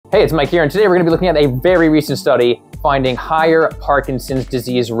Hey, it's Mike here, and today we're going to be looking at a very recent study finding higher Parkinson's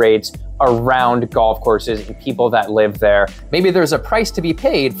disease rates around golf courses and people that live there. Maybe there's a price to be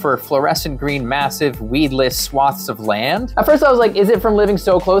paid for fluorescent green, massive, weedless swaths of land. At first I was like, is it from living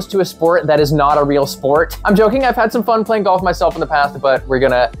so close to a sport that is not a real sport? I'm joking, I've had some fun playing golf myself in the past, but we're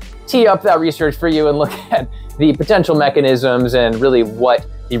gonna tee up that research for you and look at the potential mechanisms and really what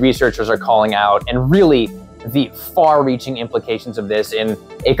the researchers are calling out, and really the far-reaching implications of this in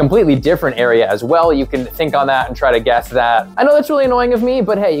a completely different area as well. You can think on that and try to guess that. I know that's really annoying of me,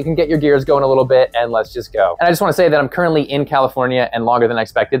 but hey, you can get your gears going a little bit and let's just go. And I just want to say that I'm currently in California and longer than I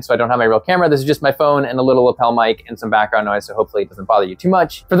expected, so I don't have my real camera. This is just my phone and a little lapel mic and some background noise, so hopefully it doesn't bother you too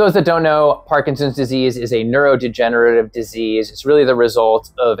much. For those that don't know, Parkinson's disease is a neurodegenerative disease. It's really the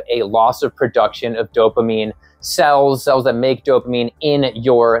result of a loss of production of dopamine cells that make dopamine in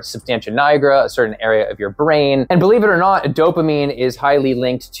your substantia nigra, a certain area of your brain. And believe it or not, dopamine is highly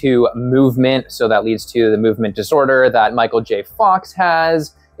linked to movement. So that leads to the movement disorder that Michael J. Fox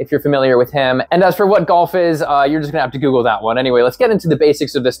has, if you're familiar with him. And as for what golf is, you're just gonna have to Google that one. Anyway, let's get into the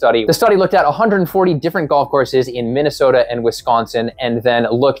basics of this study. The study looked at 140 different golf courses in Minnesota and Wisconsin, and then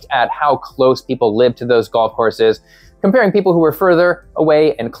looked at how close people lived to those golf courses, comparing people who were further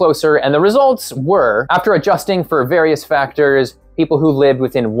away and closer. And the results were, after adjusting for various factors, people who lived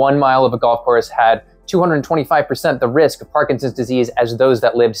within 1 mile of a golf course had 225% the risk of Parkinson's disease as those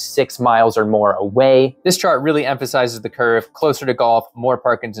that lived 6 miles or more away. This chart really emphasizes the curve: closer to golf, more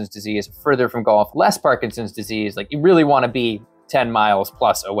Parkinson's disease; further from golf, less Parkinson's disease. Like, you really want to be 10 miles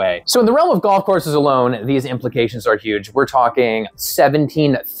plus away. So in the realm of golf courses alone, these implications are huge. We're talking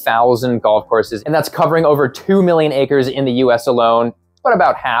 17,000 golf courses, and that's covering over 2 million acres in the US alone, but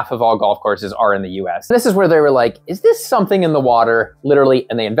about half of all golf courses are in the US. This is where they were like, is this something in the water? Literally,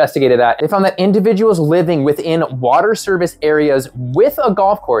 and they investigated that. They found that individuals living within water service areas with a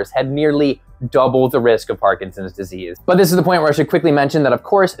golf course had nearly double the risk of Parkinson's disease. But this is the point where I should quickly mention that, of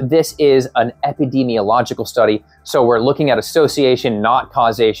course, this is an epidemiological study, so we're looking at association, not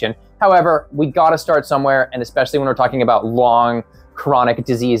causation. However, we gotta start somewhere, and especially when we're talking about long, chronic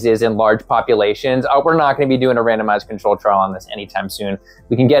diseases in large populations, we're not gonna be doing a randomized control trial on this anytime soon.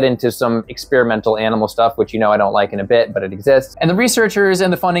 We can get into some experimental animal stuff, which you know I don't like in a bit, but it exists. And the researchers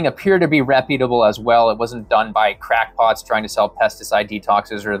and the funding appear to be reputable as well. It wasn't done by crackpots trying to sell pesticide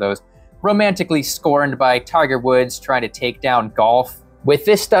detoxes, or those romantically scorned by Tiger Woods trying to take down golf. With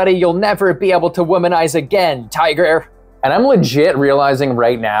this study, you'll never be able to womanize again, Tiger. And I'm legit realizing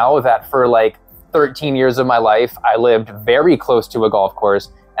right now that for like 13 years of my life, I lived very close to a golf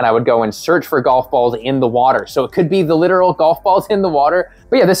course, and I would go and search for golf balls in the water. So it could be the literal golf balls in the water.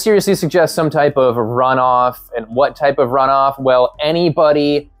 But yeah, this seriously suggests some type of runoff. And what type of runoff? Well,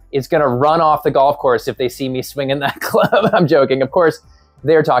 anybody is gonna run off the golf course if they see me swinging that club. I'm joking, of course.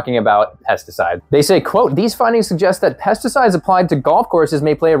 They're talking about pesticides. They say, quote, "These findings suggest that pesticides applied to golf courses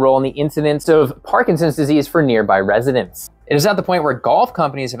may play a role in the incidence of Parkinson's disease for nearby residents." It is at the point where golf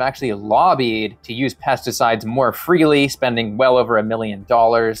companies have actually lobbied to use pesticides more freely, spending well over $1 million.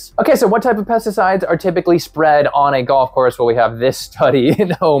 Okay, so what type of pesticides are typically spread on a golf course? Well, we have this study,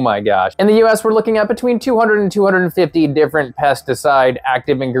 and oh my gosh. In the US, we're looking at between 200 and 250 different pesticide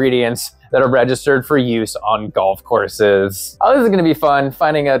active ingredients that are registered for use on golf courses. Oh, this is gonna be fun,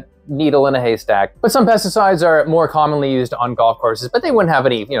 finding a needle in a haystack. But some pesticides are more commonly used on golf courses, but they wouldn't have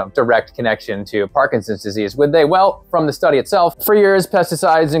any, direct connection to Parkinson's disease, would they? Well, from the study itself, for years,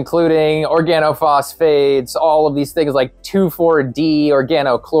 pesticides including organophosphates, all of these things like 2,4-D,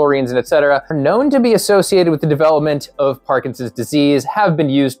 organochlorines, and etc., are known to be associated with the development of Parkinson's disease, have been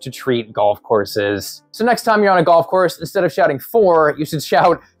used to treat golf courses. So next time you're on a golf course, instead of shouting 4, you should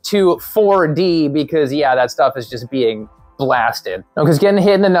shout 2,4-D, because yeah, that stuff is just being blasted. Because getting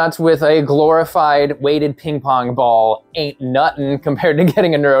hit in the nuts with a glorified weighted ping pong ball ain't nothing compared to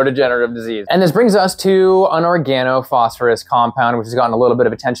getting a neurodegenerative disease. And this brings us to an organophosphorus compound, which has gotten a little bit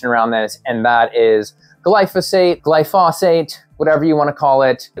of attention around this, and that is glyphosate, whatever you want to call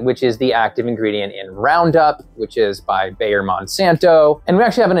it, which is the active ingredient in Roundup, which is by Bayer Monsanto. And we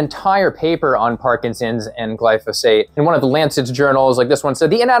actually have an entire paper on Parkinson's and glyphosate in one of the Lancet's journals. Like this one said,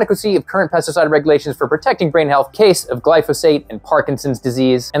 "The inadequacy of current pesticide regulations for protecting brain health, case of glyphosate and Parkinson's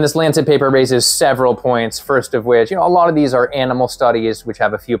disease." And this Lancet paper raises several points, first of which, a lot of these are animal studies, which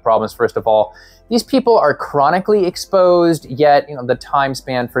have a few problems. First of all, these people are chronically exposed, yet the time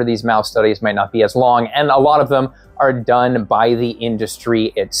span for these mouse studies might not be as long, and a lot of them are done by the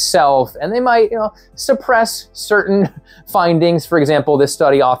industry itself, and they might, suppress certain findings. For example, this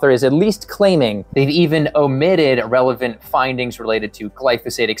study author is at least claiming they've even omitted relevant findings related to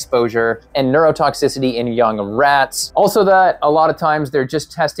glyphosate exposure and neurotoxicity in young rats. Also, that a lot of times they're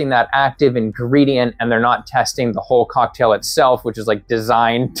just testing that active ingredient and they're not testing the whole cocktail itself, which is like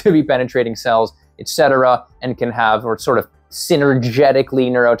designed to be penetrating cells, etc., and can have or sort of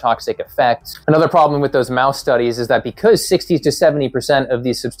synergetically neurotoxic effects. Another problem with those mouse studies is that because 60 to 70% of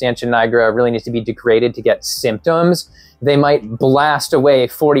these substantia nigra really needs to be degraded to get symptoms, they might blast away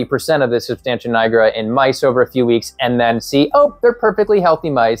 40% of the substantia nigra in mice over a few weeks and then see, oh, they're perfectly healthy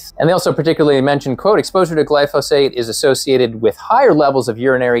mice. And they also particularly mention, quote, exposure to glyphosate is associated with higher levels of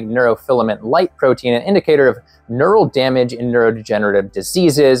urinary neurofilament light protein, an indicator of neural damage in neurodegenerative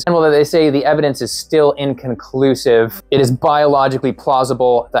diseases. And while they say the evidence is still inconclusive, it is biologically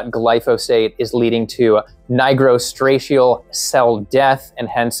plausible that glyphosate is leading to nigrostriatal cell death and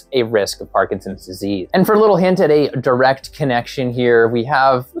hence a risk of Parkinson's disease. And for a little hint at a direct connection here, we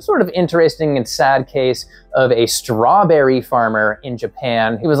have a sort of interesting and sad case of a strawberry farmer in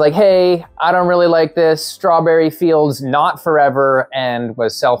Japan. He was like, hey, I don't really like this. Strawberry fields not forever, and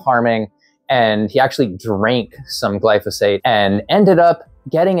was self-harming. And he actually drank some glyphosate and ended up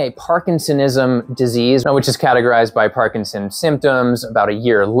getting a Parkinsonism disease, which is categorized by Parkinson's symptoms about a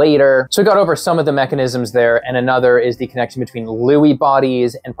year later. So we got over some of the mechanisms there, and another is the connection between Lewy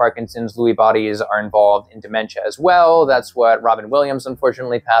bodies and Parkinson's. Lewy bodies are involved in dementia as well. That's what Robin Williams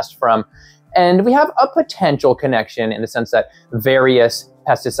unfortunately passed from. And we have a potential connection in the sense that various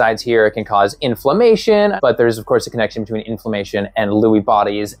pesticides here can cause inflammation, but there's of course a connection between inflammation and Lewy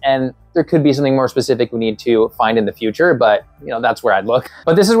bodies, and there could be something more specific we need to find in the future, but that's where I'd look.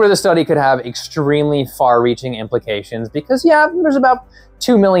 But this is where the study could have extremely far-reaching implications because there's about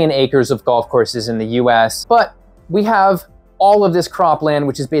 2 million acres of golf courses in the US, but we have all of this cropland,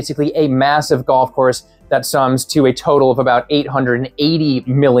 which is basically a massive golf course that sums to a total of about 880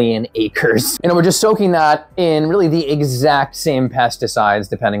 million acres. And we're just soaking that in really the exact same pesticides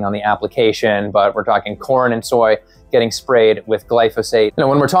depending on the application, but we're talking corn and soy getting sprayed with glyphosate.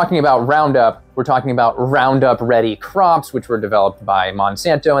 When we're talking about Roundup, we're talking about Roundup-ready crops, which were developed by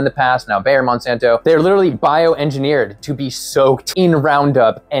Monsanto in the past, now Bayer Monsanto. They're literally bioengineered to be soaked in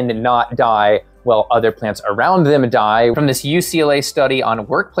Roundup and not die while other plants around them die. From this UCLA study on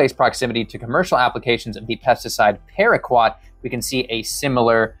workplace proximity to commercial applications of the pesticide paraquat, we can see a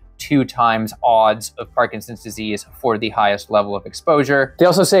similar 2 times odds of Parkinson's disease for the highest level of exposure. They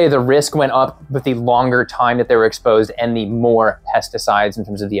also say the risk went up with the longer time that they were exposed and the more pesticides in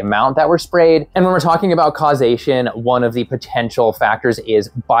terms of the amount that were sprayed. And when we're talking about causation, one of the potential factors is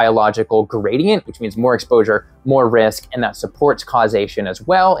biological gradient, which means more exposure, more risk, and that supports causation as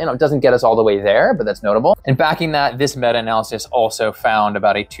well. It doesn't get us all the way there, but that's notable. And backing that, this meta-analysis also found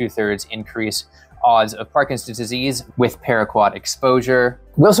about a 2/3 increase odds of Parkinson's disease with paraquat exposure.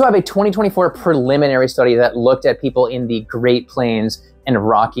 We also have a 2024 preliminary study that looked at people in the Great Plains and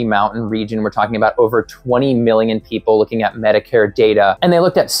Rocky Mountain region. We're talking about over 20 million people looking at Medicare data. And they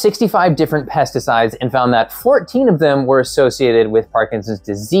looked at 65 different pesticides and found that 14 of them were associated with Parkinson's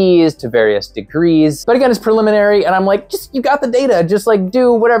disease to various degrees. But again, it's preliminary, and I'm like, you got the data, just like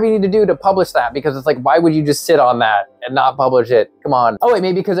do whatever you need to do to publish that, because it's like, why would you just sit on that and not publish it? Come on. Oh wait,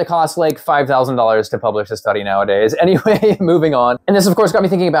 maybe because it costs like $5,000 to publish a study nowadays. Anyway, moving on. And this of course got me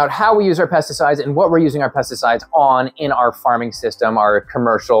thinking about how we use our pesticides and what we're using our pesticides on in our farming system, our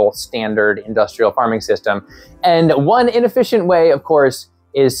commercial standard industrial farming system. And one inefficient way, of course,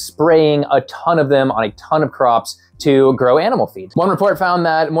 is spraying a ton of them on a ton of crops to grow animal feed. One report found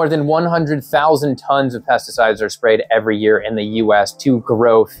that more than 100,000 tons of pesticides are sprayed every year in the US to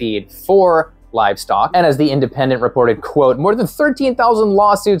grow feed for livestock. And as The Independent reported, quote, more than 13,000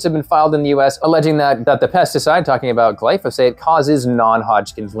 lawsuits have been filed in the US alleging that the pesticide, talking about glyphosate, causes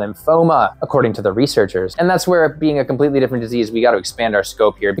non-Hodgkin's lymphoma, according to the researchers. And that's where, being a completely different disease, we got to expand our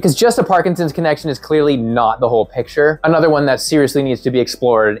scope here, because just a Parkinson's connection is clearly not the whole picture. Another one that seriously needs to be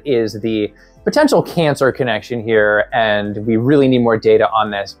explored is the potential cancer connection here, and we really need more data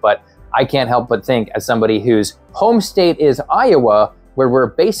on this, but I can't help but think, as somebody whose home state is Iowa, where we're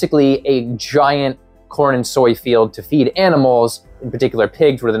basically a giant corn and soy field to feed animals, in particular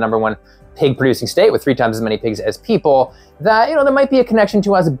pigs. We're the #1 pig producing state with 3 times as many pigs as people, that, there might be a connection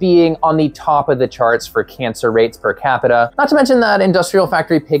to us being on the top of the charts for cancer rates per capita. Not to mention that industrial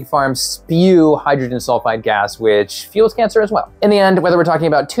factory pig farms spew hydrogen sulfide gas, which fuels cancer as well. In the end, whether we're talking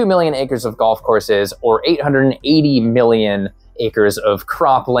about 2 million acres of golf courses or 880 million acres of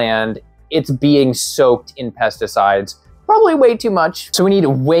cropland, it's being soaked in pesticides Probably way too much. So we need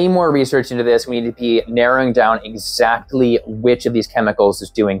way more research into this. We need to be narrowing down exactly which of these chemicals is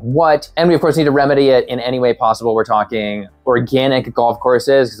doing what. And we of course need to remedy it in any way possible. We're talking organic golf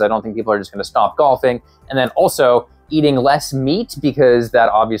courses, because I don't think people are just gonna stop golfing. And then also eating less meat, because that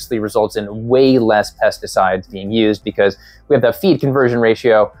obviously results in way less pesticides being used, because we have that feed conversion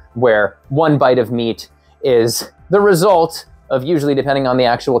ratio where 1 bite of meat is the result of, usually depending on the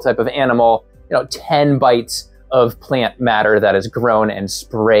actual type of animal, 10 bites of plant matter that is grown and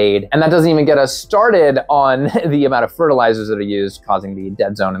sprayed. And that doesn't even get us started on the amount of fertilizers that are used, causing the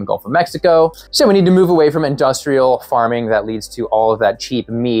dead zone in the Gulf of Mexico. So we need to move away from industrial farming that leads to all of that cheap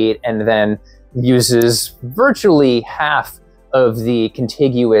meat and then uses virtually half of the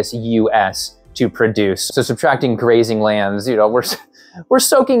contiguous US to produce. So subtracting grazing lands, we're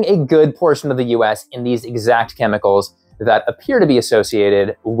soaking a good portion of the US in these exact chemicals that appear to be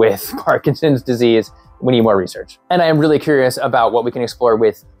associated with Parkinson's disease. We need more research. And I am really curious about what we can explore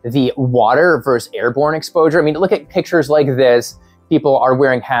with the water versus airborne exposure. I mean, look at pictures like this. People are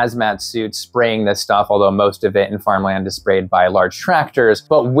wearing hazmat suits spraying this stuff, although most of it in farmland is sprayed by large tractors.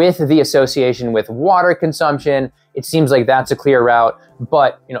 But with the association with water consumption, it seems like that's a clear route.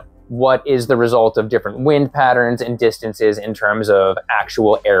 But, what is the result of different wind patterns and distances in terms of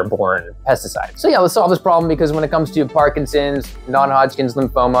actual airborne pesticides? So yeah, let's solve this problem, because when it comes to Parkinson's, non-Hodgkin's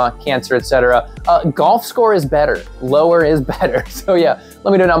lymphoma, cancer, etc., golf score is better. Lower is better. So yeah,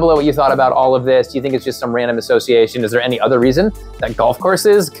 let me know down below what you thought about all of this. Do you think it's just some random association? Is there any other reason that golf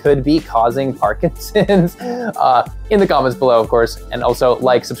courses could be causing Parkinson's? In the comments below, of course. And also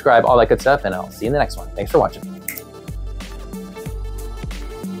like, subscribe, all that good stuff, and I'll see you in the next one. Thanks for watching.